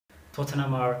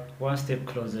Tottenham are one step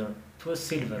closer to a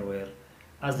silverware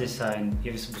as they sign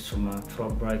Yves Bissouma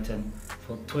from Brighton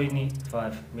for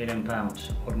 £25 million,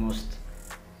 almost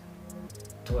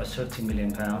to a £30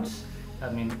 million. I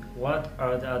mean, what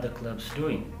are the other clubs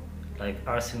doing? Like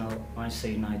Arsenal, Manchester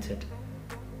United?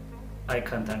 I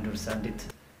can't understand it.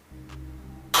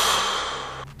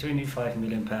 £25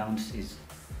 million is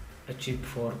cheap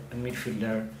for a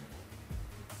midfielder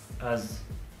as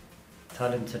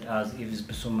talented as Yves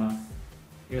Bissouma.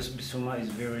 Yves Bissouma is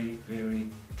very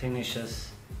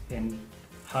tenacious and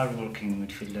hard-working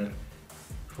midfielder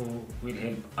who will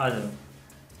help other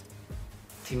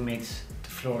teammates to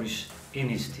flourish in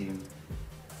his team.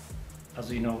 As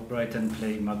we know, Brighton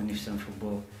play magnificent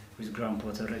football with Graham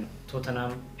Potter, and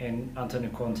Tottenham and Antonio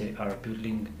Conte are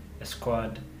building a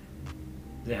squad.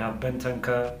 They have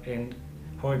Bentancur and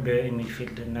hove in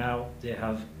midfield, and now they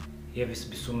have Yves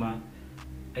Bissouma.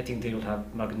 I think they will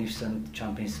have magnificent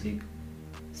Champions League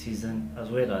season as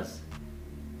well as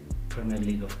Premier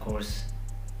League, of course.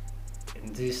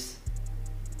 And this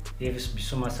Yves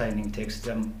Bissouma signing takes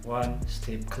them one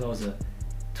step closer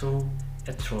to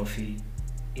a trophy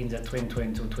in the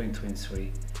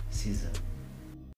 2022-2023 season.